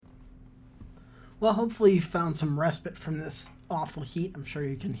Well, hopefully you found some respite from this awful heat. I'm sure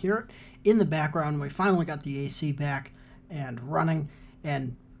you can hear it in the background. We finally got the AC back and running,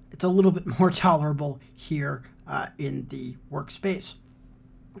 and it's a little bit more tolerable here in the workspace.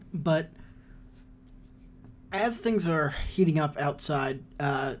 But as things are heating up outside,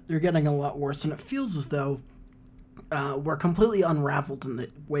 they're getting a lot worse, and it feels as though we're completely unraveled in the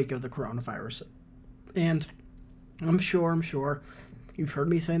wake of the coronavirus. And I'm sure you've heard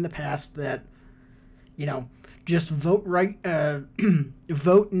me say in the past that, just vote right,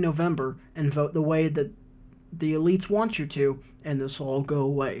 vote in November and vote the way that the elites want you to, and this will all go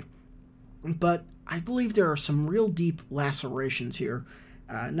away. But I believe there are some real deep lacerations here,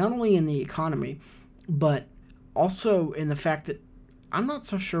 not only in the economy, but also in the fact that I'm not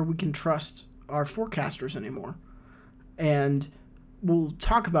so sure we can trust our forecasters anymore. And we'll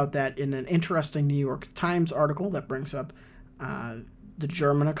talk about that in an interesting New York Times article that brings up the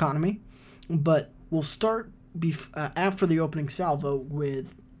German economy. But we'll start after the opening salvo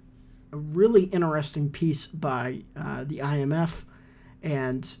with a really interesting piece by the IMF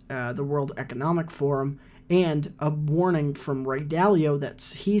and the World Economic Forum, and a warning from Ray Dalio that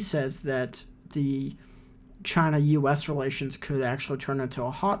he says that the China-U.S. relations could actually turn into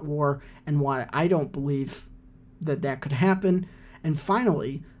a hot war, and why I don't believe that could happen. And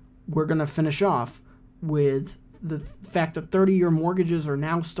finally, we're going to finish off with the fact that 30-year mortgages are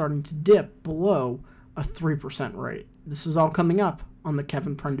now starting to dip below a 3% rate. This is all coming up on the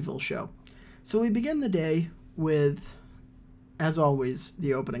Kevin Prendiville Show. So we begin the day with, as always,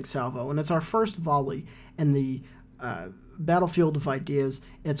 the opening salvo, and it's our first volley in the battlefield of ideas.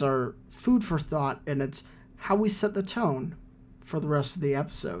 It's our food for thought, and it's how we set the tone for the rest of the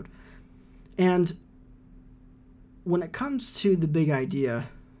episode. And when it comes to the big idea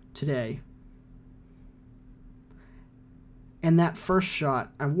today, and that first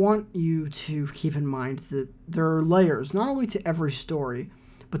shot, I want you to keep in mind that there are layers, not only to every story,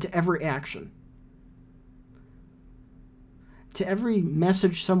 but to every action. To every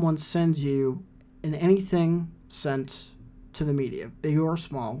message someone sends you in anything sent to the media, big or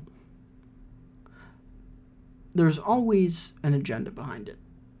small, there's always an agenda behind it.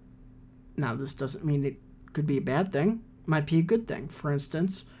 Now, this doesn't mean it could be a bad thing. It might be a good thing. For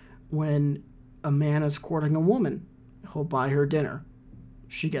instance, when a man is courting a woman, he'll buy her dinner.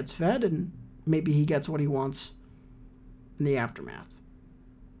 She gets fed, and maybe he gets what he wants in the aftermath.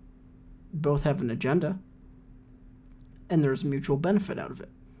 Both have an agenda, and there's mutual benefit out of it.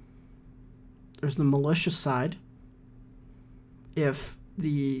 There's the malicious side. If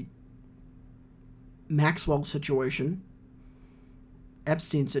the Maxwell situation,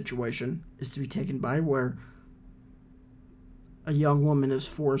 Epstein situation, is to be taken by, where a young woman is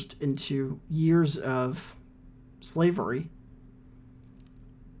forced into years of slavery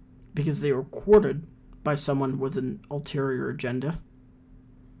because they were courted by someone with an ulterior agenda.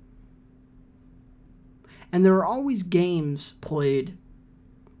 And there are always games played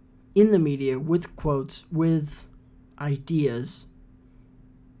in the media with quotes, with ideas,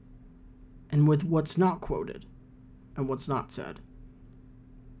 and with what's not quoted and what's not said.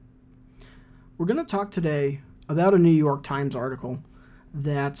 We're going to talk today about a New York Times article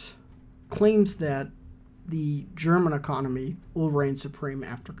that claims that the German economy will reign supreme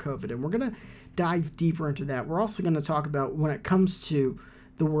after COVID. And we're going to dive deeper into that. We're also going to talk about, when it comes to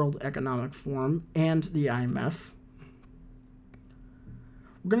the World Economic Forum and the IMF,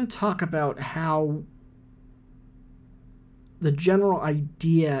 we're going to talk about how the general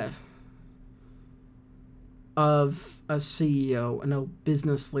idea of a CEO and a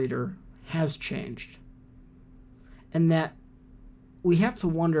business leader has changed. And that we have to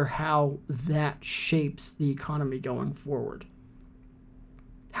wonder how that shapes the economy going forward.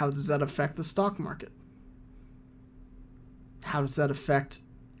 How does that affect the stock market? How does that affect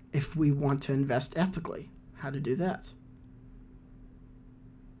if we want to invest ethically? How to do that?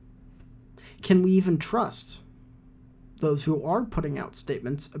 Can we even trust those who are putting out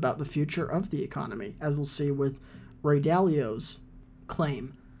statements about the future of the economy, as we'll see with Ray Dalio's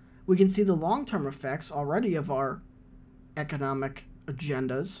claim? We can see the long-term effects already of our economic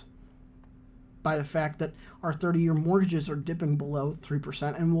agendas by the fact that our 30-year mortgages are dipping below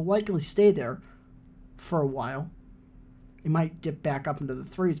 3% and will likely stay there for a while. It might dip back up into the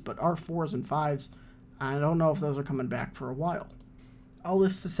 3s, but our 4s and 5s, I don't know if those are coming back for a while. All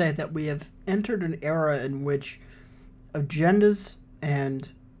this to say that we have entered an era in which agendas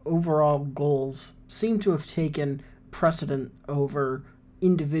and overall goals seem to have taken precedent over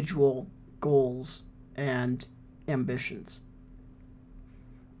individual goals and ambitions.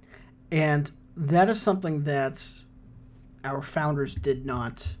 And that is something that our founders did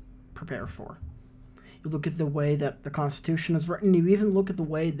not prepare for. You look at the way that the Constitution is written. You even look at the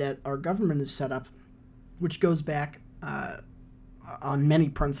way that our government is set up, which goes back on many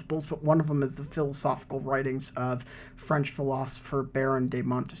principles, but one of them is the philosophical writings of French philosopher Baron de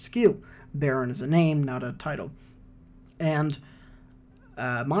Montesquieu. Baron is a name, not a title. And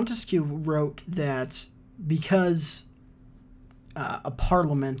Montesquieu wrote that because a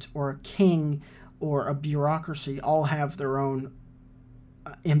parliament or a king or a bureaucracy all have their own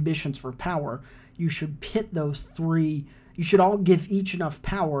ambitions for power, you should pit those three. You should all give each enough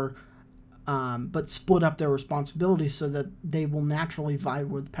power, but split up their responsibilities so that they will naturally vie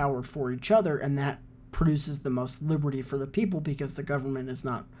with power for each other, and that produces the most liberty for the people, because the government is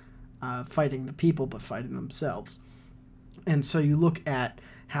not fighting the people but fighting themselves. And so you look at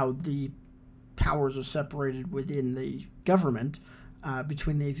how the powers are separated within the government,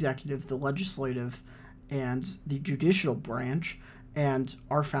 between the executive, the legislative, and the judicial branch, and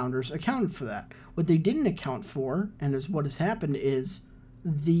our founders accounted for that. What they didn't account for, and is what has happened, is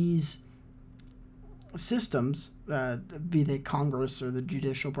these systems, be they Congress or the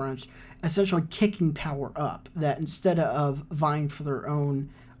judicial branch, essentially kicking power up, that instead of vying for their own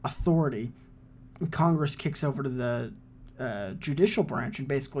authority, Congress kicks over to the judicial branch and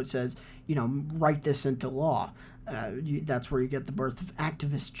basically says, write this into law. That's where you get the birth of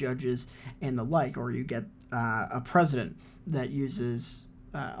activist judges and the like, or you get a president that uses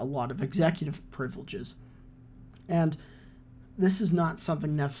a lot of executive privileges. And this is not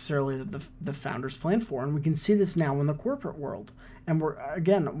something necessarily that the founders planned for, and we can see this now in the corporate world. And we're,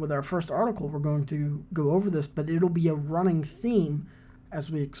 again, with our first article, we're going to go over this, but it'll be a running theme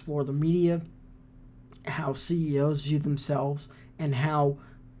as we explore the media, how CEOs view themselves, and how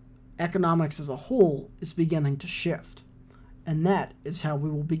economics as a whole is beginning to shift. And that is how we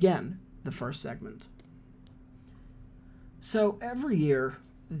will begin the first segment. So every year,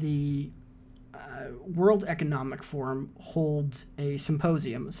 the World Economic Forum holds a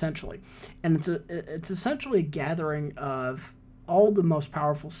symposium, essentially. And it's essentially a gathering of all the most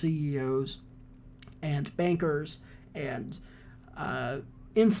powerful CEOs and bankers and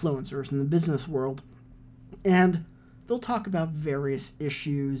influencers in the business world. And they'll talk about various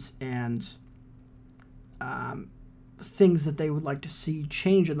issues and things that they would like to see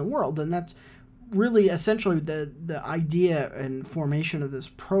change in the world. And that's really essentially the idea and formation of this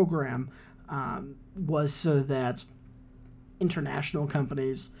program, was so that international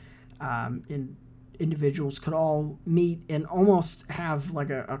companies, individuals could all meet and almost have like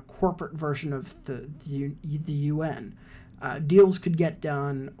a corporate version of the UN. Deals could get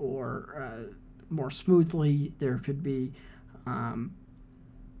done, or more smoothly. There could be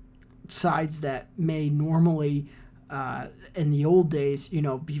sides that may normally, in the old days,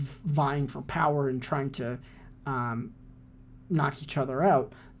 be vying for power and trying to knock each other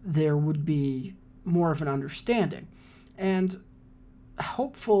out. There would be more of an understanding. And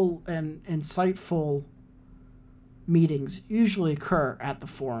hopeful and insightful meetings usually occur at the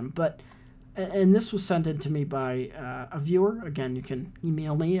forum, and this was sent in to me by a viewer. Again, you can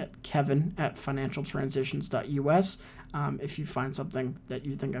email me at kevin@financialtransitions.us if you find something that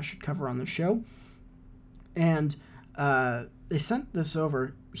you think I should cover on the show. And they sent this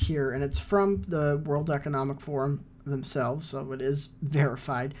over here, and it's from the World Economic Forum themselves, so it is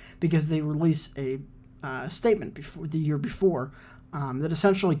verified, because they release a statement the year before that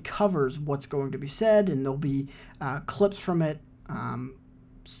essentially covers what's going to be said, and there'll be clips from it.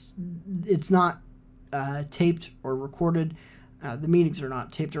 It's not taped or recorded. The meetings are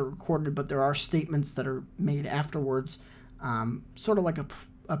not taped or recorded, but there are statements that are made afterwards, sort of like a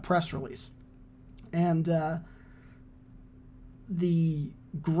press release. And the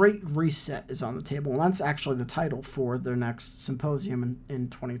Great Reset is on the table, and that's actually the title for their next symposium in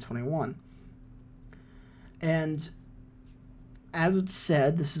 2021. And as it's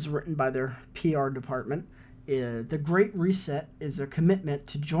said, this is written by their PR department. The Great Reset is a commitment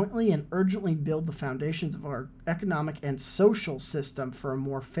to jointly and urgently build the foundations of our economic and social system for a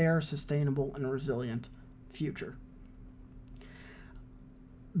more fair, sustainable, and resilient future.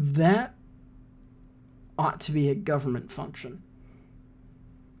 That ought to be a government function,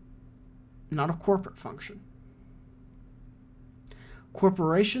 not a corporate function.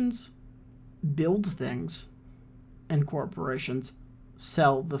 Corporations build things, and corporations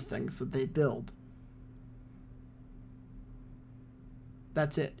sell the things that they build.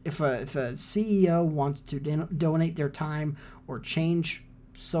 That's it. If a CEO wants to donate their time or change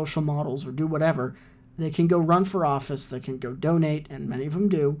social models or do whatever, they can go run for office, they can go donate, and many of them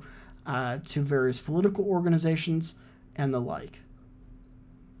do, to various political organizations and the like.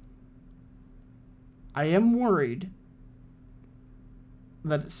 I am worried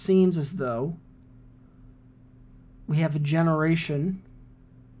that it seems as though we have a generation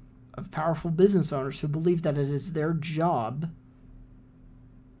of powerful business owners who believe that it is their job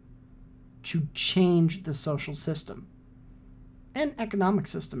to change the social system and economic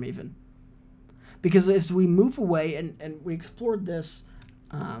system even. Because as we move away, and we explored this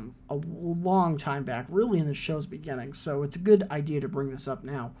a long time back, really in the show's beginning, so it's a good idea to bring this up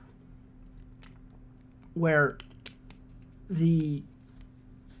now, where the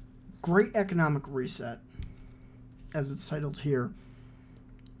Great Economic Reset, as it's titled here,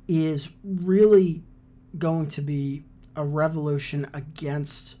 is really going to be a revolution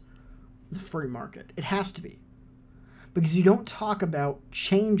against the free market. It has to be. Because you don't talk about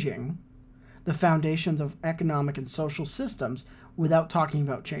changing the foundations of economic and social systems without talking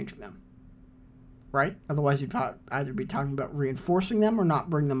about changing them. Right? Otherwise, you'd either be talking about reinforcing them or not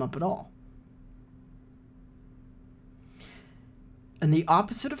bring them up at all. And the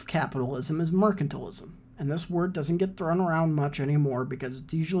opposite of capitalism is mercantilism. And this word doesn't get thrown around much anymore because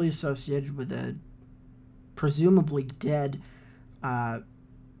it's usually associated with a presumably dead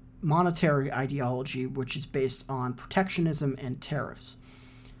monetary ideology, which is based on protectionism and tariffs.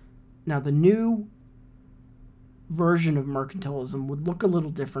 Now, the new version of mercantilism would look a little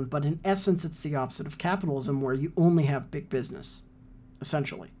different, but in essence, it's the opposite of capitalism, where you only have big business,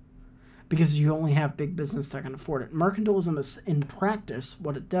 essentially, because you only have big business that can afford it. Mercantilism is, in practice,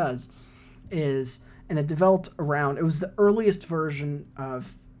 what it does is, and it developed around, it was the earliest version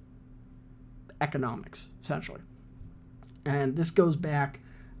of economics, essentially. And this goes back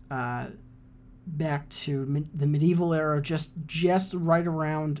to the medieval era, just right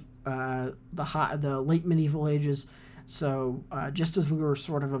around the late medieval ages. So just as we were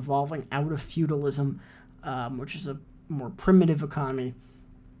sort of evolving out of feudalism, which is a more primitive economy,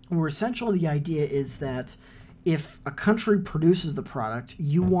 where essentially the idea is that if a country produces the product,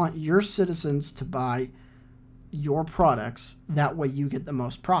 you want your citizens to buy your products. That way you get the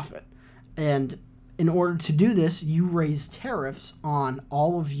most profit. And in order to do this, you raise tariffs on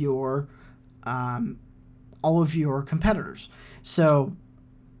all of your competitors. So,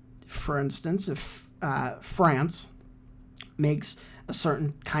 for instance, if France makes a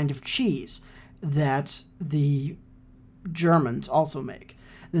certain kind of cheese that the Germans also make,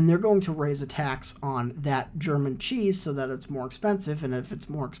 then they're going to raise a tax on that German cheese so that it's more expensive. And if it's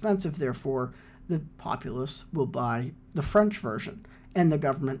more expensive, therefore, the populace will buy the French version. And the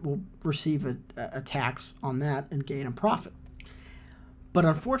government will receive a tax on that and gain a profit. But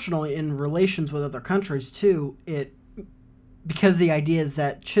unfortunately, in relations with other countries, too, because the idea is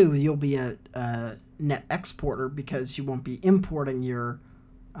that, too, you'll be a net exporter because you won't be importing your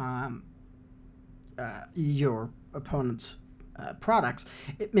opponent's products,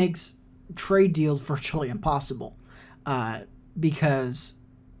 it makes trade deals virtually impossible because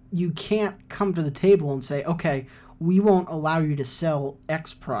you can't come to the table and say, okay, we won't allow you to sell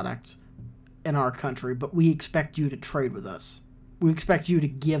X product in our country, but we expect you to trade with us. We expect you to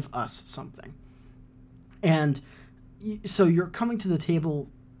give us something. And so you're coming to the table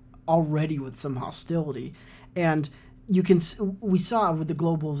already with some hostility. And we saw with the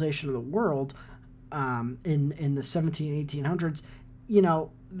globalization of the world in the 1800s,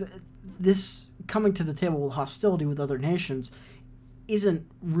 this coming to the table with hostility with other nations isn't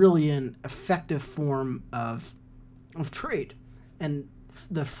really an effective form of trade. And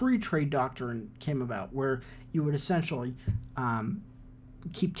the free trade doctrine came about, where you would essentially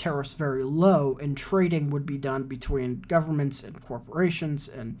keep tariffs very low, and trading would be done between governments and corporations,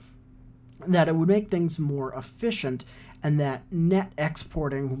 and that it would make things more efficient, and that net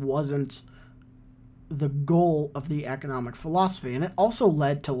exporting wasn't the goal of the economic philosophy. And it also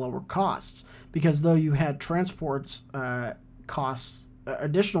led to lower costs, because though you had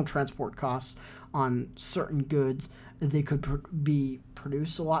additional transport costs on certain goods, they could be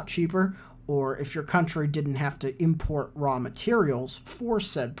produced a lot cheaper. Or if your country didn't have to import raw materials for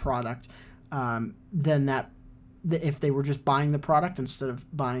said product, then if they were just buying the product instead of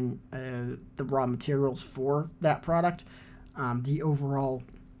buying the raw materials for that product, the overall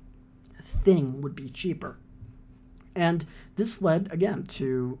thing would be cheaper. And this led, again,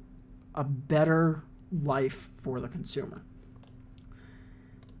 to a better life for the consumer.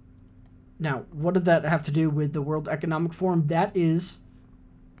 Now, what did that have to do with the World Economic Forum? There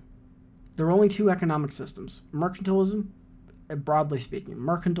are only two economic systems: mercantilism, broadly speaking,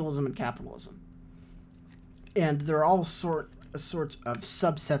 mercantilism and capitalism. And there are all sorts of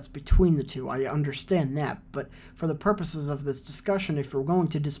subsets between the two. I understand that, but for the purposes of this discussion, if we're going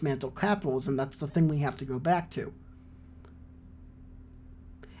to dismantle capitalism, that's the thing we have to go back to.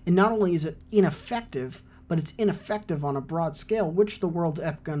 And not only is it ineffective, but it's ineffective on a broad scale, which the World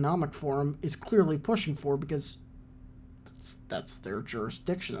Economic Forum is clearly pushing for, because That's their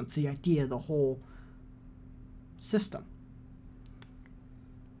jurisdiction. That's the idea of the whole system.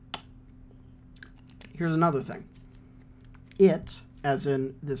 Here's another thing. It, as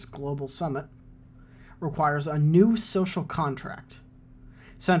in this global summit, requires a new social contract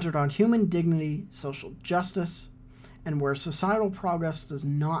centered on human dignity, social justice, and where societal progress does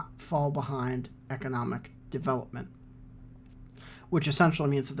not fall behind economic development, which essentially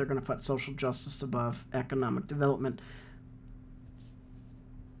means that they're going to put social justice above economic development.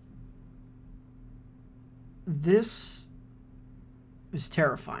 This is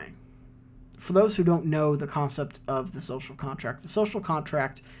terrifying. For those who don't know the concept of the social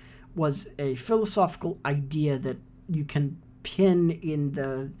contract was a philosophical idea that you can pin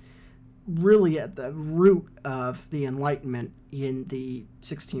in really at the root of the Enlightenment in the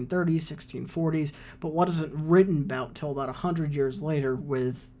 1630s, 1640s, but wasn't written about till about 100 years later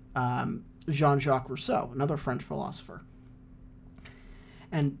with Jean-Jacques Rousseau, another French philosopher.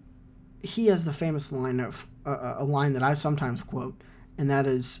 And he has the famous line of a line that I sometimes quote, and that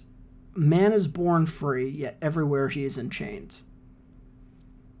is, "Man is born free, yet everywhere he is in chains."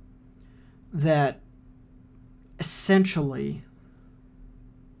 That essentially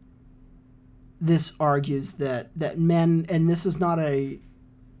this argues that men, and this is not a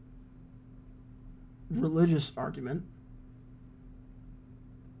religious argument,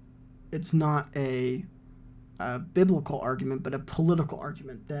 it's not a biblical argument, but a political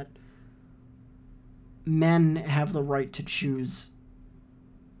argument, that men have the right to choose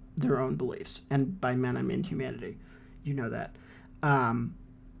their own beliefs. And by men, I mean humanity. You know that.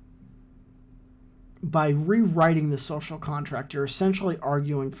 By rewriting the social contract, you're essentially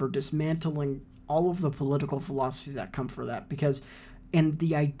arguing for dismantling all of the political philosophies that come for that. Because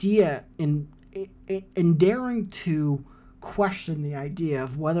the idea, in daring to question the idea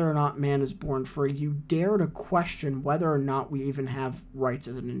of whether or not man is born free, you dare to question whether or not we even have rights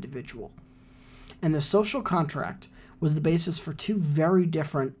as an individual. And the social contract was the basis for two very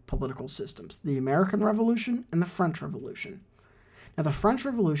different political systems, the American Revolution and the French Revolution. Now, the French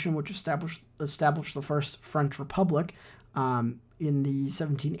Revolution, which established the first French Republic in the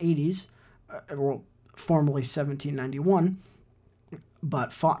 1780s, well, formally 1791,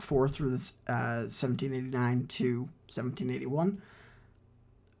 but fought for through this 1789 to 1781.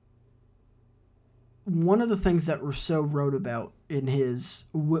 One of the things that Rousseau wrote about in his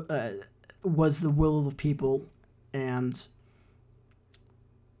was the will of the people, and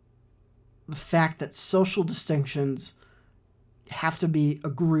the fact that social distinctions have to be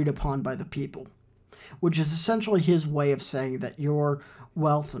agreed upon by the people, which is essentially his way of saying that your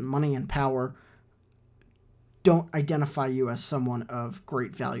wealth and money and power don't identify you as someone of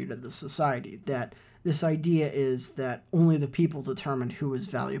great value to the society, that this idea is that only the people determine who is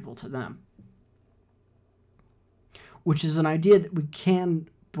valuable to them, which is an idea that we can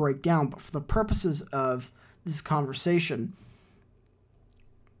break down, but for the purposes of this conversation,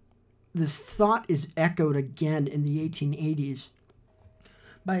 this thought is echoed again in the 1880s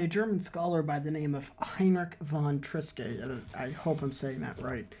by a German scholar by the name of Heinrich von Treitschke. I hope I'm saying that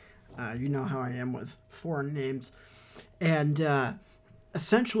right. You know how I am with foreign names. And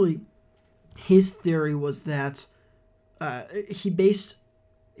essentially, his theory was that he based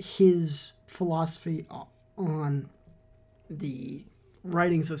his philosophy on the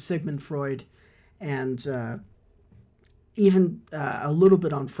writings of Sigmund Freud and even a little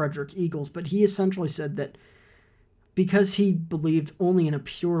bit on Frederick Engels, but he essentially said that because he believed only in a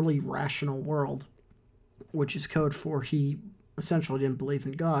purely rational world, which is code for he essentially didn't believe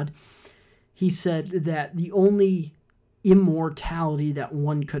in God, he said that the only immortality that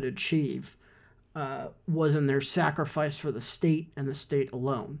one could achieve was in their sacrifice for the state and the state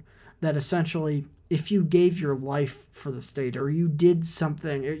alone. That essentially, if you gave your life for the state, or you did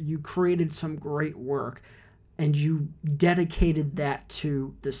something, or you created some great work, and you dedicated that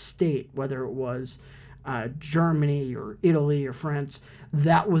to the state, whether it was Germany or Italy or France,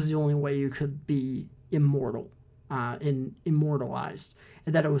 that was the only way you could be immortal, immortalized,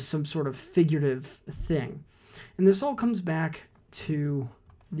 and that it was some sort of figurative thing. And this all comes back to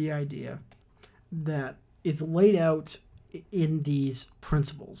the idea that is laid out in these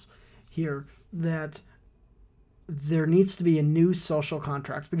principles here, that there needs to be a new social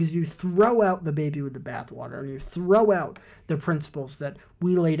contract, because you throw out the baby with the bathwater, and you throw out the principles that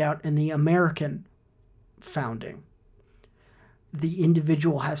we laid out in the American founding. The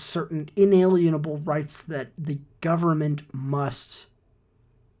individual has certain inalienable rights that the government must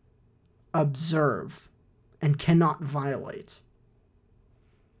observe and cannot violate.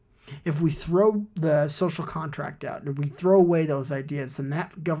 If we throw the social contract out and we throw away those ideas, then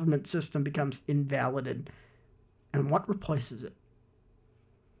that government system becomes invalid And what replaces it?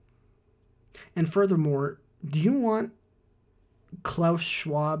 And furthermore, do you want Klaus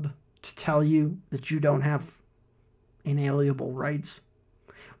Schwab to tell you that you don't have inalienable rights?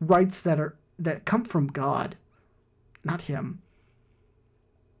 Rights that come from God, not him.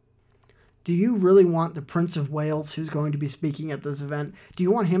 Do you really want the Prince of Wales, who's going to be speaking at this event, do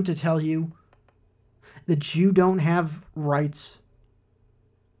you want him to tell you that you don't have rights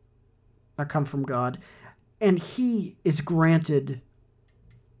that come from God? And he is granted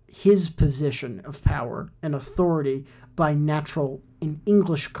his position of power and authority by natural in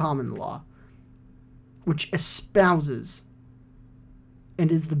English common law, which espouses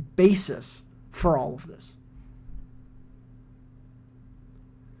and is the basis for all of this.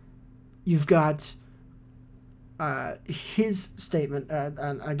 You've got his statement,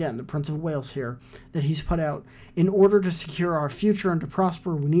 and again, the Prince of Wales here, that he's put out. In order to secure our future and to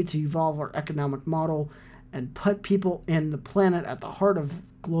prosper, we need to evolve our economic model and put people and the planet at the heart of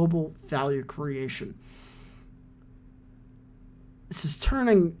global value creation. This is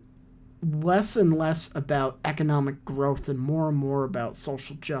turning less and less about economic growth and more about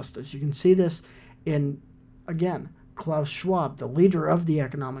social justice. You can see this in, again, Klaus Schwab, the leader of the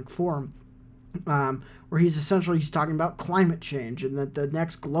Economic Forum, where he's talking about climate change and that the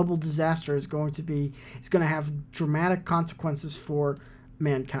next global disaster is going to have dramatic consequences for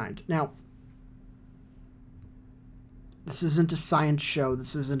mankind. Now, this isn't a science show.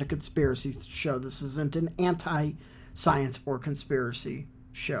 This isn't a conspiracy show. This isn't an anti-science or conspiracy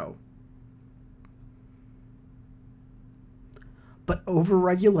show. But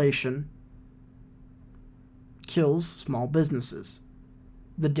overregulation kills small businesses.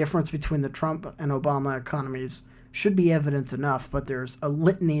 The difference between the Trump and Obama economies should be evidence enough, but there's a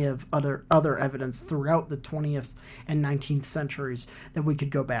litany of other evidence throughout the 20th and 19th centuries that we could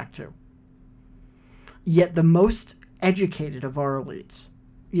go back to. Yet the most educated of our elites,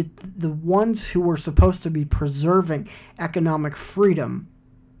 the ones who were supposed to be preserving economic freedom,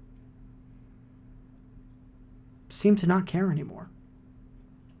 seem to not care anymore.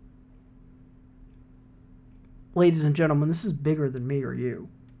 Ladies and gentlemen, this is bigger than me or you.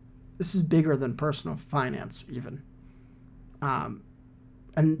 This is bigger than personal finance, even.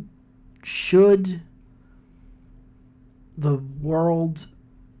 And should the world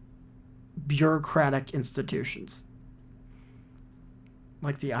bureaucratic institutions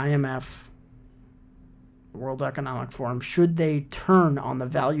like the IMF, the World Economic Forum, should they turn on the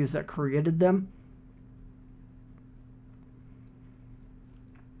values that created them,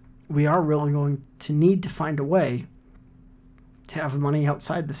 we are really going to need to find a way to have money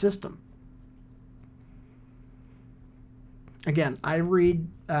outside the system. Again, I read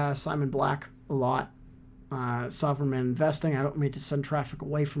Simon Black a lot, Sovereign Man Investing. I don't mean to send traffic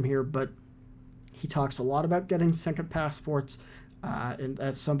away from here, but he talks a lot about getting second passports. And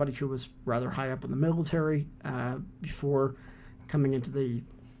as somebody who was rather high up in the military before coming into the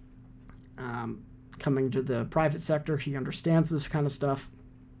private sector, he understands this kind of stuff.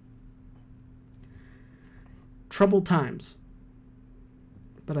 Troubled times,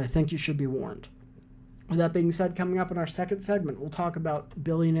 but I think you should be warned. With that being said, coming up in our second segment, we'll talk about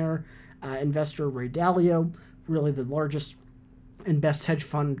billionaire investor Ray Dalio, really the largest and best hedge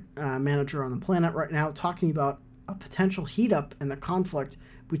fund manager on the planet right now, talking about a potential heat up in the conflict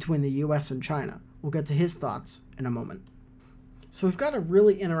between the U.S. and China. We'll get to his thoughts in a moment. So we've got a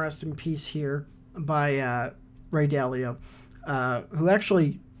really interesting piece here by Ray Dalio, who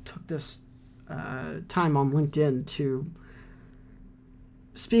actually took this time on LinkedIn to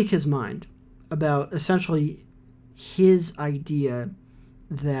speak his mind about essentially his idea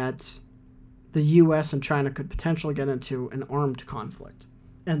that the U.S. and China could potentially get into an armed conflict,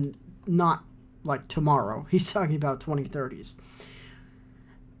 and not like tomorrow. He's talking about 2030s.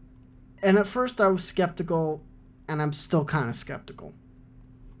 And at first I was skeptical, and I'm still kind of skeptical.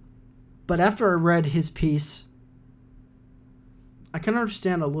 But after I read his piece, I can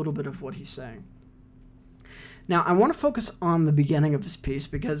understand a little bit of what he's saying. Now, I want to focus on the beginning of his piece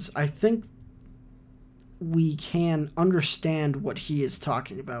because I think we can understand what he is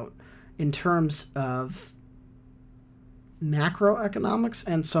talking about in terms of macroeconomics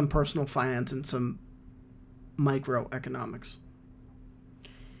and some personal finance and some microeconomics.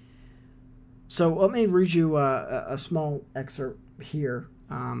 So let me read you a small excerpt here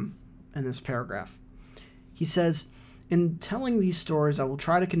in this paragraph. He says, "In telling these stories, I will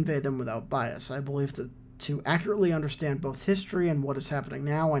try to convey them without bias. I believe that to accurately understand both history and what is happening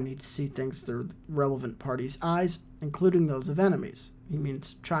now, I need to see things through relevant parties' eyes, including those of enemies." He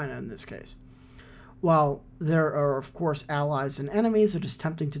means China in this case. While there are, of course, allies and enemies, it is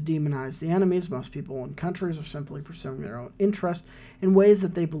tempting to demonize the enemies. Most people in countries are simply pursuing their own interest in ways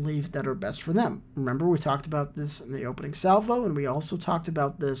that they believe that are best for them. Remember, we talked about this in the opening salvo, and we also talked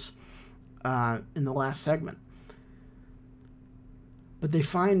about this in the last segment. But they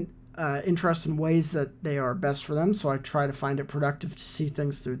find interest in ways that they are best for them, so I try to find it productive to see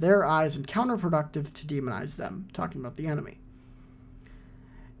things through their eyes and counterproductive to demonize them, talking about the enemy.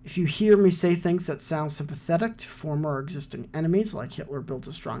 If you hear me say things that sound sympathetic to former or existing enemies, like Hitler built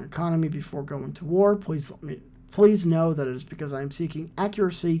a strong economy before going to war, please know that it is because I am seeking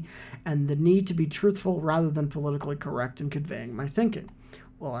accuracy and the need to be truthful rather than politically correct in conveying my thinking.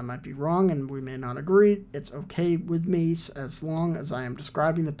 While I might be wrong and we may not agree, it's okay with me as long as I am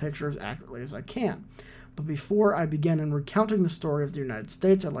describing the picture as accurately as I can. But before I begin in recounting the story of the United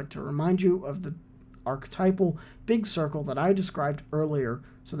States, I'd like to remind you of the archetypal big circle that I described earlier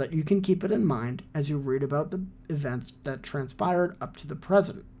so that you can keep it in mind as you read about the events that transpired up to the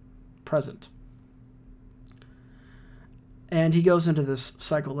present. And he goes into this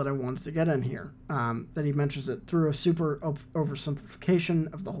cycle that I wanted to get in here, that he mentions it through a super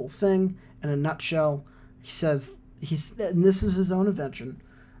oversimplification of the whole thing. In a nutshell, he says, and this is his own invention,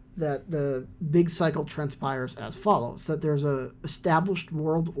 that the big cycle transpires as follows, that there's a established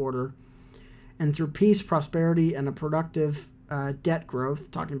world order, and through peace, prosperity, and a productive debt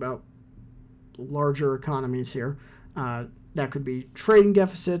growth, talking about larger economies here, that could be trading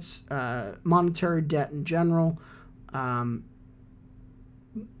deficits, monetary debt in general,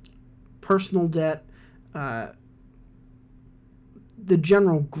 personal debt, the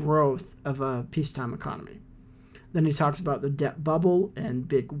general growth of a peacetime economy. Then he talks about the debt bubble and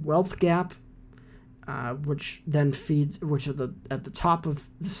big wealth gap, which then feeds, which is at the top of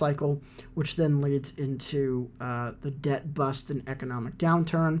the cycle, which then leads into the debt bust and economic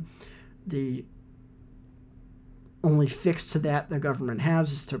downturn. The only fix to that the government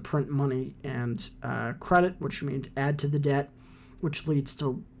has is to print money and credit, which means add to the debt, which leads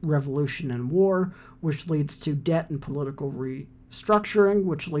to revolution and war, which leads to debt and political restructuring,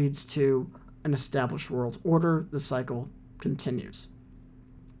 which leads to an established world order. The cycle continues.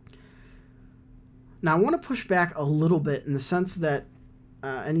 Now, I want to push back a little bit in the sense that,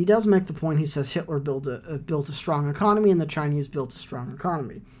 and he does make the point, he says Hitler built a strong economy and the Chinese built a strong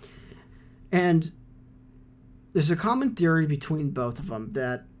economy. And there's a common theory between both of them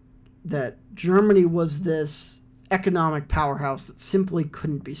that Germany was this economic powerhouse that simply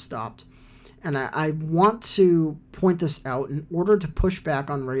couldn't be stopped. And I want to point this out in order to push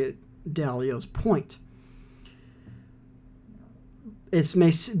back on Ray Dalio's point.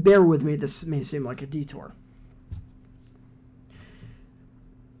 Bear with me, this may seem like a detour.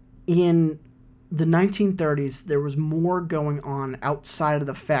 In the 1930s, there was more going on outside of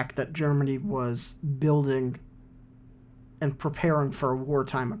the fact that Germany was building and preparing for a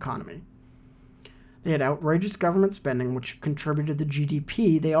wartime economy. They had outrageous government spending, which contributed to the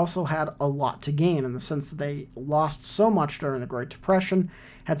GDP. They also had a lot to gain in the sense that they lost so much during the Great Depression,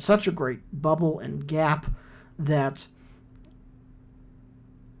 had such a great bubble and gap that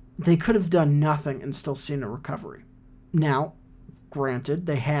they could have done nothing and still seen a recovery. Now, granted,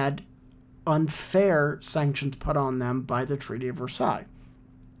 they had unfair sanctions put on them by the Treaty of Versailles.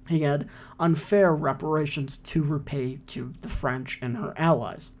 He had unfair reparations to repay to the French and her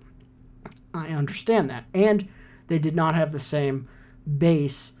allies. I understand that. And they did not have the same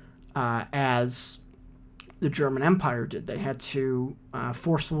base as the German Empire did. They had to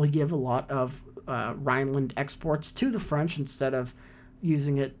forcefully give a lot of Rhineland exports to the French instead of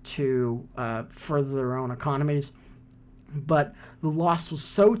using it to further their own economies. But the loss was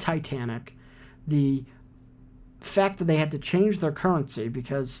so titanic, the fact that they had to change their currency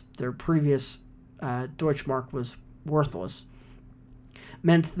because their previous Deutschmark was worthless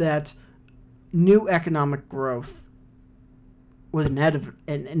meant that new economic growth was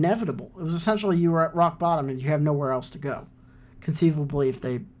inevitable. It was essentially you were at rock bottom and you have nowhere else to go. Conceivably, if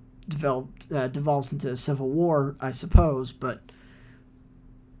they devolved into a civil war, I suppose, but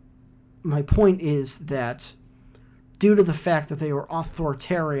my point is that due to the fact that they were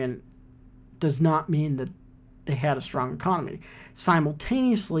authoritarian does not mean that they had a strong economy.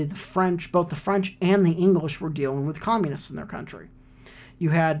 Simultaneously, both the French and the English were dealing with communists in their country. You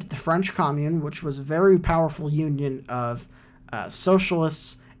had the French Commune, which was a very powerful union of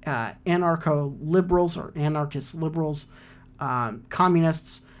socialists, anarcho-liberals or anarchist liberals,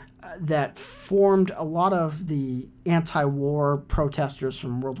 communists, that formed a lot of the anti-war protesters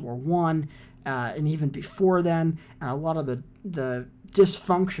from World War I, and even before then, and a lot of the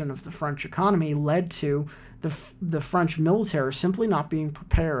dysfunction of the French economy led to the French military simply not being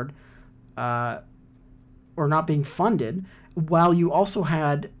prepared or not being funded, while you also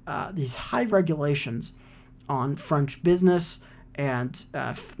had these high regulations on French business and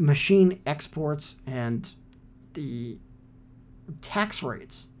machine exports, and the tax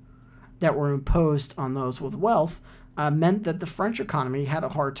rates that were imposed on those with wealth meant that the French economy had a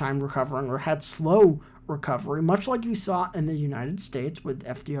hard time recovering, or had slow recovery, much like you saw in the United States with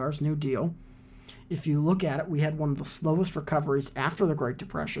FDR's New Deal. If you look at it, we had one of the slowest recoveries after the Great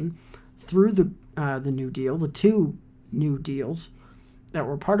Depression through the New Deal, the two New Deals that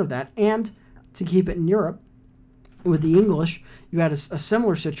were part of that. And to keep it in Europe, with the English, you had a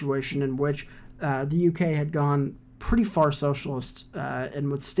similar situation in which the UK had gone pretty far socialist,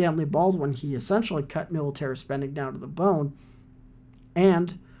 and with Stanley Baldwin, he essentially cut military spending down to the bone.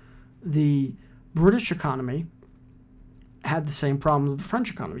 And the British economy had the same problems as the French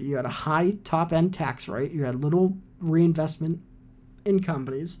economy. You had a high top-end tax rate. You had little reinvestment in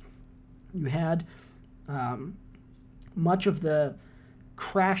companies. You had much of the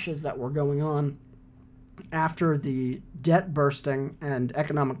crashes that were going on after the debt bursting and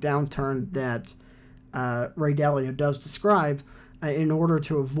economic downturn that Ray Dalio does describe. In order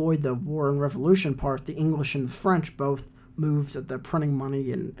to avoid the war and revolution part, the English and the French both moved at the printing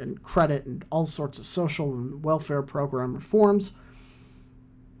money and credit and all sorts of social and welfare program reforms.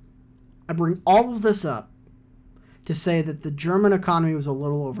 I bring all of this up to say that the German economy was a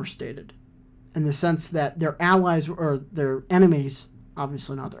little overstated, in the sense that their allies, or their enemies,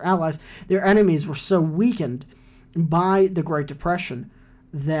 obviously not their allies, their enemies were so weakened by the Great Depression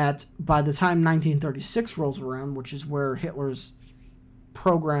that by the time 1936 rolls around, which is where Hitler's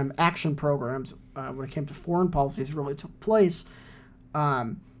action programs, when it came to foreign policies, really took place,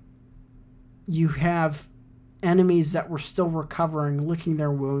 you have enemies that were still recovering, licking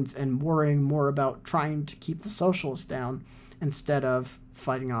their wounds, and worrying more about trying to keep the socialists down instead of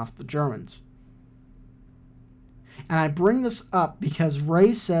fighting off the Germans. And I bring this up because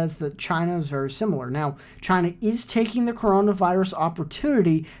Ray says that China is very similar. Now, China is taking the coronavirus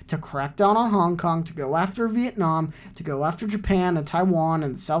opportunity to crack down on Hong Kong, to go after Vietnam, to go after Japan and Taiwan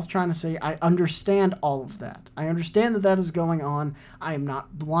and South China Sea. I understand all of that. I understand that that is going on. I am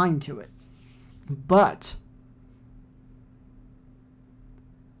not blind to it. But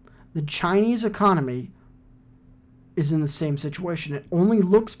the Chinese economy is in the same situation. It only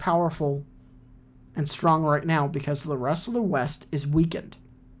looks powerful and strong right now because the rest of the West is weakened.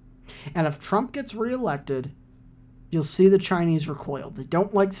 And if Trump gets reelected, you'll see the Chinese recoil. They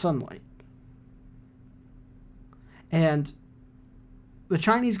don't like sunlight. And the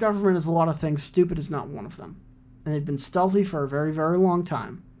Chinese government is a lot of things. Stupid is not one of them. And they've been stealthy for a very, very long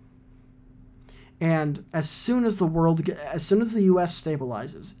time. And as soon as the U.S.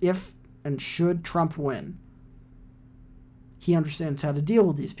 stabilizes, if and should Trump win, he understands how to deal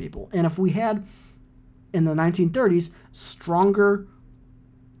with these people. And if we had, in the 1930s, stronger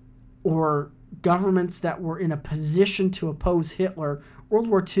or governments that were in a position to oppose Hitler, World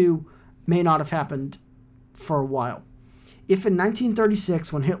War II may not have happened for a while. If in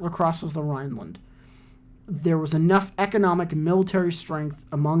 1936, when Hitler crosses the Rhineland, there was enough economic and military strength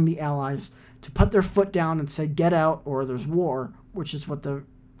among the Allies to put their foot down and say, get out or there's war, which is what the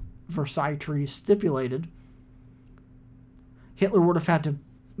Versailles Treaty stipulated, Hitler would have had to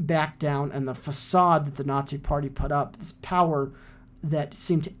back down, and the facade that the Nazi Party put up, this power that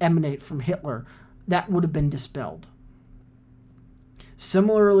seemed to emanate from Hitler, that would have been dispelled.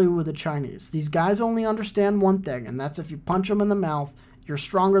 Similarly with the Chinese. These guys only understand one thing, and that's if you punch them in the mouth, you're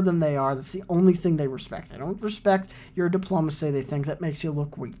stronger than they are. That's the only thing they respect. They don't respect your diplomacy. They think that makes you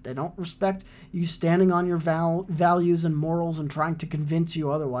look weak. They don't respect you standing on your values and morals and trying to convince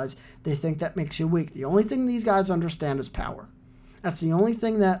you otherwise. They think that makes you weak. The only thing these guys understand is power. That's the only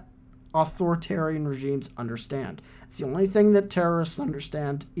thing that authoritarian regimes understand. It's the only thing that terrorists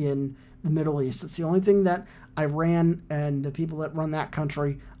understand in the Middle East. It's the only thing that Iran and the people that run that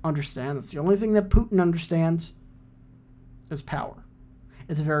country understand. It's the only thing that Putin understands is power.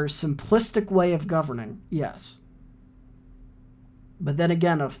 It's a very simplistic way of governing, yes. But then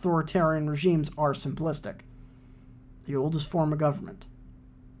again, authoritarian regimes are simplistic. The oldest form of government.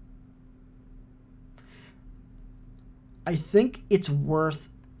 I think it's worth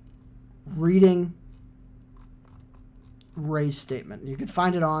reading Ray's statement. You can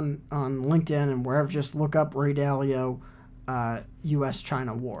find it on LinkedIn and wherever. Just look up Ray Dalio,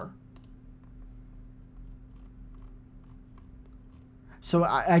 U.S.-China War. So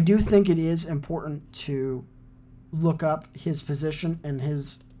I do think it is important to look up his position and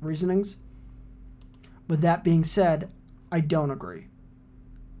his reasonings. With that being said, I don't agree.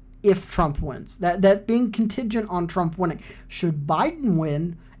 If Trump wins. That being contingent on Trump winning. Should Biden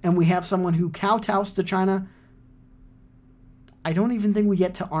win and we have someone who kowtows to China, I don't even think we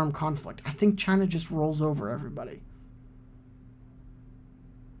get to armed conflict. I think China just rolls over everybody.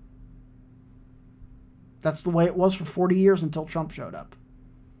 That's the way it was for 40 years until Trump showed up.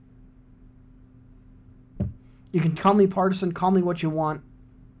 You can call me partisan, call me what you want,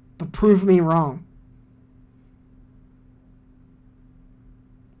 but prove me wrong.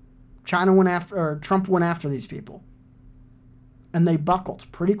 Trump went after these people. And they buckled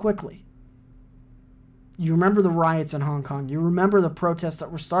pretty quickly. You remember the riots in Hong Kong. You remember the protests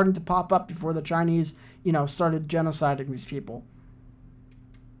that were starting to pop up before the Chinese, started genociding these people.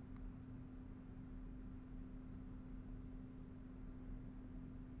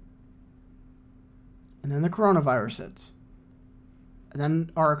 And then the coronavirus hits. And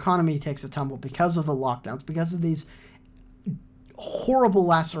then our economy takes a tumble because of the lockdowns, because of these horrible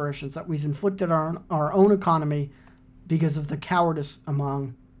lacerations that we've inflicted on our own economy because of the cowardice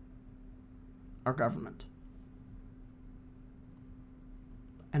among our government.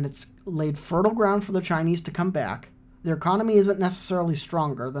 And it's laid fertile ground for the Chinese to come back. Their economy isn't necessarily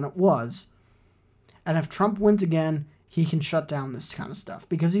stronger than it was. And if Trump wins again, he can shut down this kind of stuff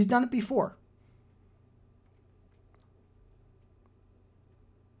because he's done it before.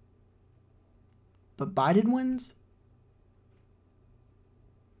 But Biden wins,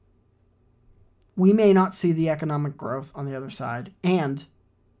 we may not see the economic growth on the other side. And,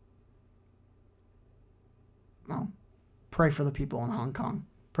 well, pray for the people in Hong Kong.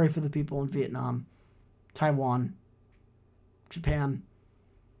 Pray for the people in Vietnam, Taiwan, Japan.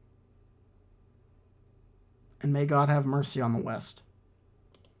 And may God have mercy on the West.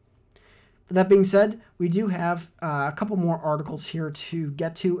 But that being said, we do have a couple more articles here to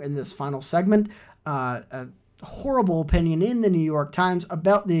get to in this final segment. A horrible opinion in the New York Times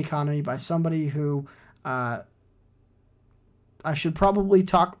about the economy by somebody who I should probably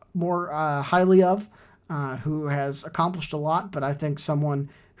talk more highly of, who has accomplished a lot, but I think someone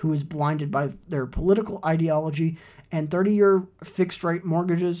who is blinded by their political ideology, and 30-year fixed-rate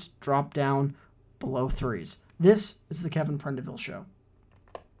mortgages drop down below 3s. This is the Kevin Prendiville Show.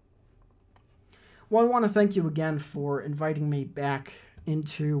 Well, I want to thank you again for inviting me back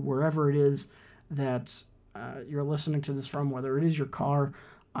into wherever it is that you're listening to this from, whether it is your car,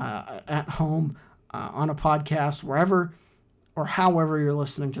 at home, on a podcast, wherever or however you're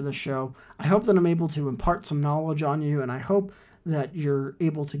listening to this show. I hope that I'm able to impart some knowledge on you, and I hope that you're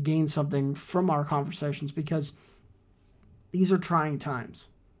able to gain something from our conversations, because these are trying times.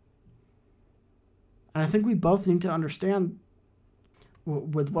 And I think we both need to understand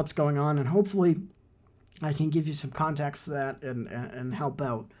with what's going on, and hopefully I can give you some context to that and help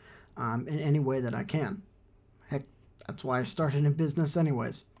out in any way that I can. Heck, that's why I started in business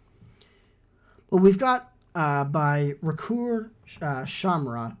anyways. Well, we've got by Rakur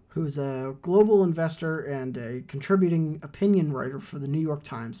Shamra, who's a global investor and a contributing opinion writer for the New York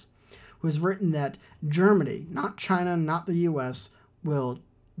Times, who has written that Germany, not China, not the U.S., will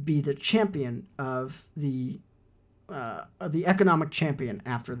be the champion of the economic champion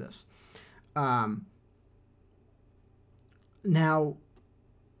after this. Now,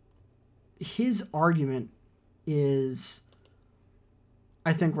 his argument is,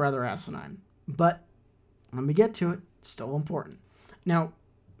 I think, rather asinine. But let me get to it. It's still important. Now,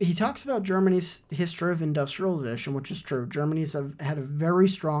 he talks about Germany's history of industrialization, which is true. Germany's had a very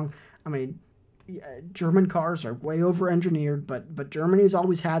strong, German cars are way over-engineered, but Germany's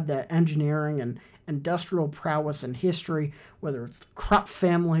always had that engineering and industrial prowess and history, whether it's the Krupp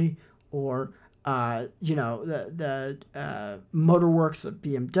family or the motorworks of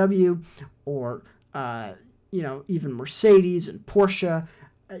BMW, or even Mercedes and Porsche.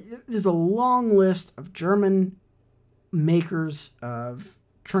 There's a long list of German makers of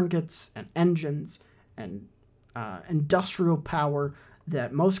trinkets and engines and industrial power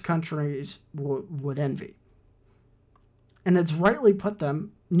that most countries would envy. And it's rightly put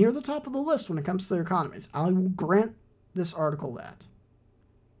them near the top of the list when it comes to their economies. I will grant this article that.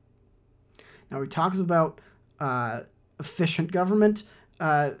 Now, he talks about efficient government.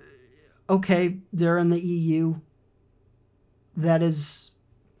 Okay, they're in the EU. That is,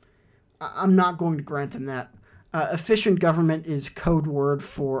 I'm not going to grant him that. Efficient government is code word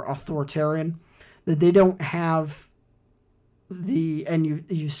for authoritarian. That they don't have and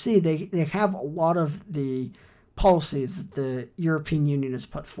you see they have a lot of the policies that the European Union has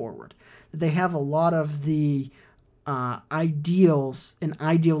put forward. They have a lot of the ideals and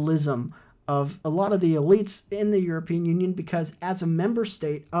idealism of a lot of the elites in the European Union, because as a member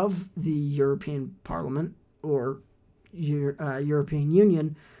state of the European Parliament or European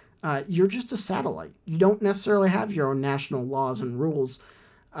Union, you're just a satellite. You don't necessarily have your own national laws and rules.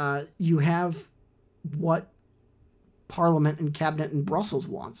 You have what Parliament and Cabinet in Brussels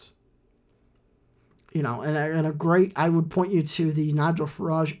wants. You know, and a great, I would point you to the Nigel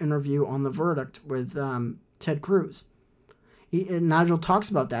Farage interview on The Verdict with Ted Cruz. Nigel talks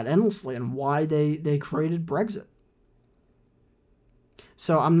about that endlessly and why they created Brexit.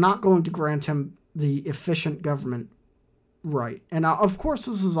 So I'm not going to grant him the efficient government right. And of course,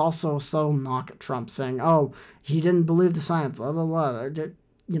 this is also a subtle knock at Trump, saying, oh, he didn't believe the science, blah, blah, blah.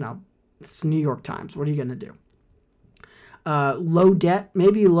 You know, it's New York Times. What are you going to do? Low debt,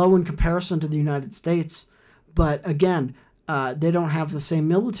 maybe low in comparison to the United States, but again, they don't have the same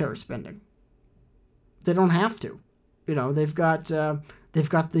military spending. They don't have to. You know, they've got the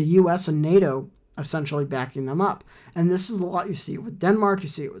U.S. and NATO essentially backing them up. And this is a lot you see with Denmark, you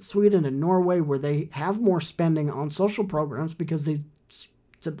see it with Sweden and Norway, where they have more spending on social programs because they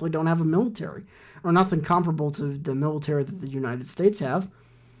simply don't have a military, or nothing comparable to the military that the United States have,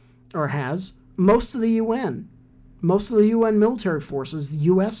 or has. Most of the UN military forces,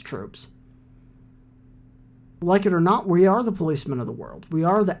 U.S. troops. Like it or not, we are the policemen of the world. We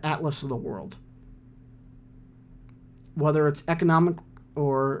are the atlas of the world. Whether it's economic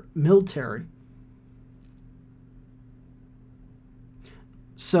or military.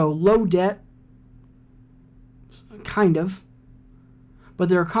 So low debt, kind of. But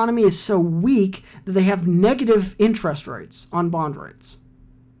their economy is so weak that they have negative interest rates on bond rates.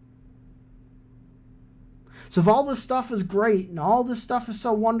 So if all this stuff is great and all this stuff is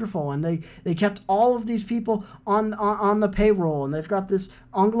so wonderful, and they kept all of these people on the payroll, and they've got this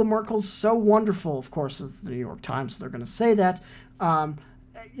Angela Merkel's so wonderful, of course it's the New York Times, so they're going to say that, and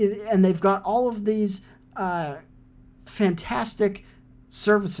they've got all of these fantastic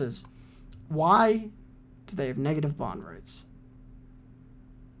services, why do they have negative bond rates?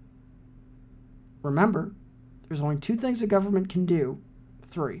 Remember, there's only 2 things a government can do,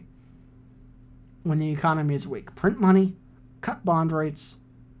 3. When the economy is weak: print money, cut bond rates,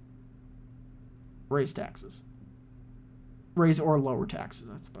 raise taxes. Raise or lower taxes,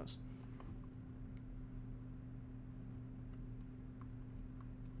 I suppose.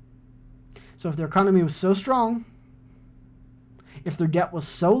 So if their economy was so strong, if their debt was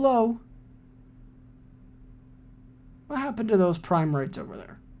so low, what happened to those prime rates over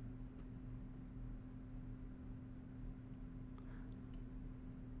there?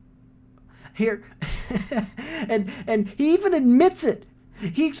 Here, and he even admits it.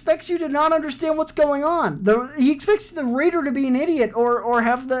 He expects you to not understand what's going on. He expects the reader to be an idiot or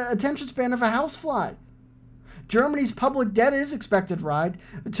have the attention span of a housefly. Germany's public debt is expected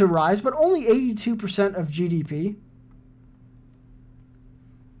to rise, but only 82% of GDP.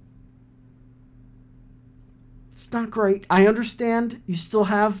 It's not great. I understand you still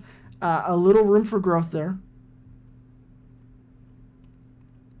have a little room for growth there.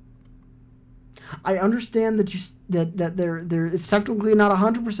 I understand that it's technically not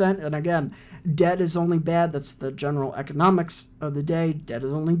 100%, and again, debt is only bad. That's the general economics of the day. Debt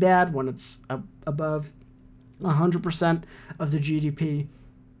is only bad when it's above 100% of the GDP.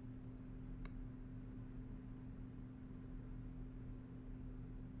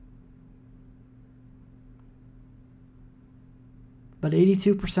 But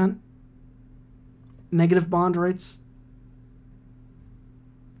 82% negative bond rates,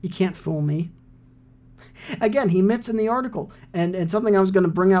 you can't fool me. Again, he admits in the article, and something I was going to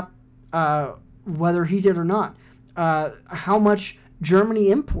bring up, whether he did or not, how much Germany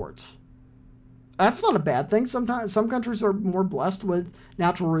imports. That's not a bad thing. Sometimes some countries are more blessed with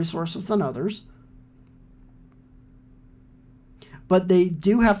natural resources than others. But they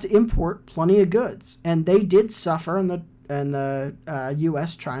do have to import plenty of goods, and they did suffer in the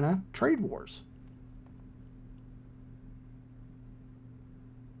U.S.-China trade wars.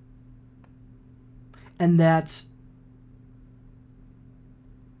 And that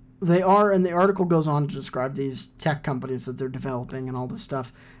they are, and the article goes on to describe these tech companies that they're developing and all this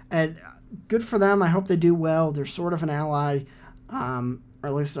stuff. And good for them. I hope they do well. They're sort of an ally, or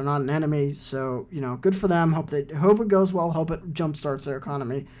at least they're not an enemy. So, good for them. Hope it goes well. Hope it jumpstarts their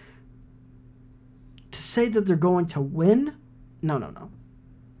economy. To say that they're going to win, no.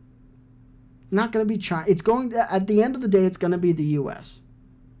 Not going to be China. It's going to, at the end of the day, it's going to be the U.S.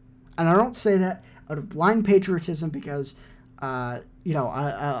 And I don't say that out of blind patriotism because, I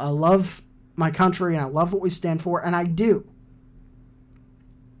love my country and I love what we stand for, and I do.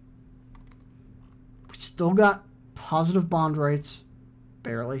 We still got positive bond rates,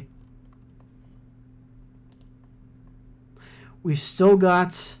 barely. We've still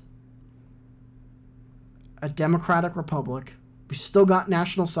got a democratic republic. We still got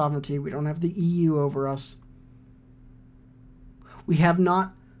national sovereignty. We don't have the EU over us. We have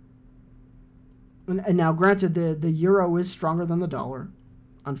not And now, granted, the euro is stronger than the dollar,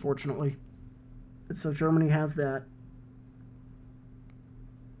 unfortunately. So Germany has that.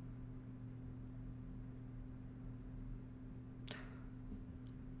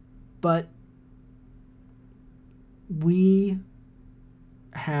 But we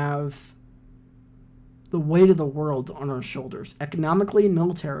have the weight of the world on our shoulders, economically and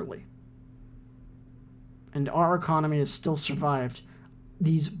militarily. And our economy has still survived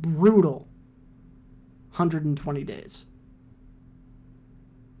these brutal 120 days.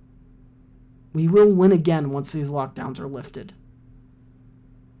 We will win again once these lockdowns are lifted.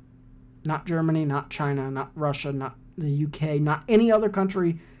 Not Germany, not China, not Russia, not the UK, not any other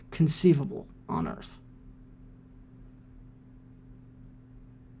country conceivable on Earth.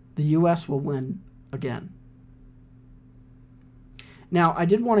 The US will win again. Now, I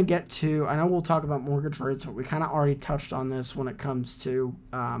did want to get to, I know we'll talk about mortgage rates, but we kind of already touched on this when it comes to,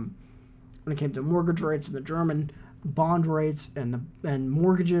 when it came to mortgage rates and the German bond rates and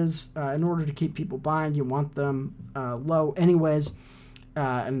mortgages. In order to keep people buying, you want them low anyways.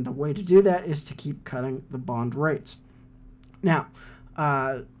 And the way to do that is to keep cutting the bond rates. Now,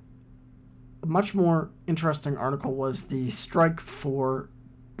 a much more interesting article was the strike for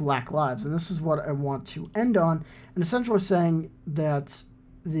Black Lives. And this is what I want to end on. And essentially saying that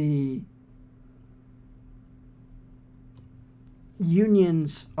the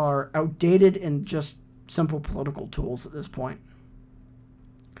unions are outdated and just simple political tools at this point.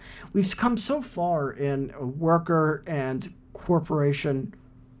 We've come so far in a worker and corporation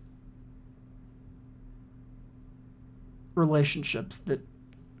relationships that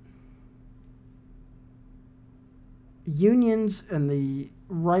unions and the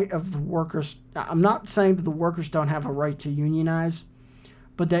right of the workers, I'm not saying that the workers don't have a right to unionize,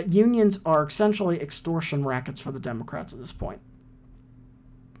 but that unions are essentially extortion rackets for the Democrats at this point.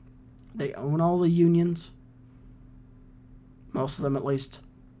 They own all the unions, most of them at least.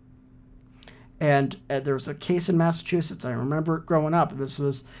 And there was a case in Massachusetts, I remember it growing up, and this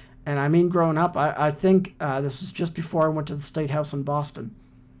was, and I mean growing up, I think this was just before I went to the State House in Boston.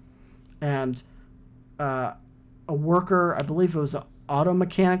 And a worker, I believe it was an auto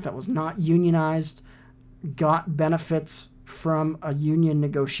mechanic that was not unionized, got benefits from a union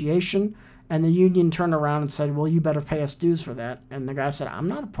negotiation, and the union turned around and said, well, you better pay us dues for that. And the guy said, I'm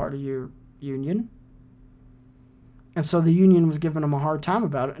not a part of your union. And so the union was giving him a hard time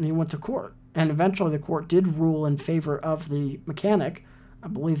about it, and he went to court. And eventually the court did rule in favor of the mechanic. I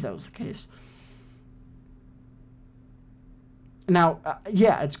believe that was the case. Now,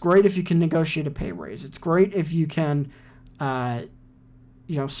 yeah, it's great if you can negotiate a pay raise. It's great if you can,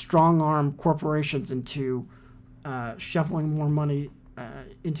 strong-arm corporations into shoveling more money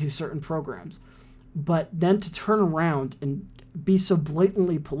into certain programs. But then to turn around and be so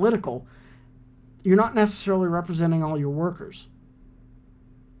blatantly political, you're not necessarily representing all your workers.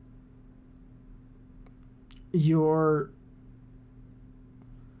 You're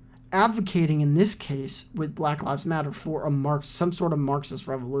advocating, in this case, with Black Lives Matter, for some sort of Marxist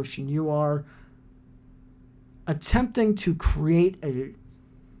revolution. You are attempting to create a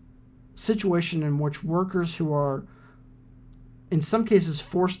situation in which workers who are, in some cases,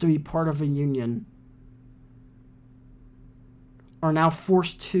 forced to be part of a union are now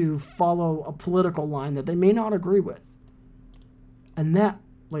forced to follow a political line that they may not agree with. And that,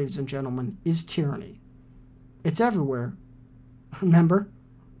 ladies and gentlemen, is tyranny. It's everywhere. Remember,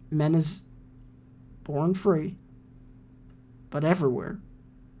 man is born free, but everywhere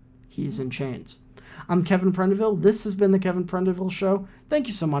he is in chains. I'm Kevin Prendiville. This has been the Kevin Prendiville Show. Thank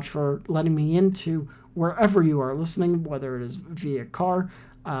you so much for letting me into wherever you are listening, whether it is via car,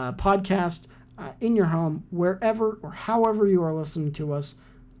 podcast, in your home, wherever or however you are listening to us.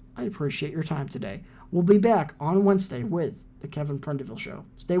 I appreciate your time today. We'll be back on Wednesday with the Kevin Prendiville Show.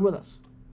 Stay with us.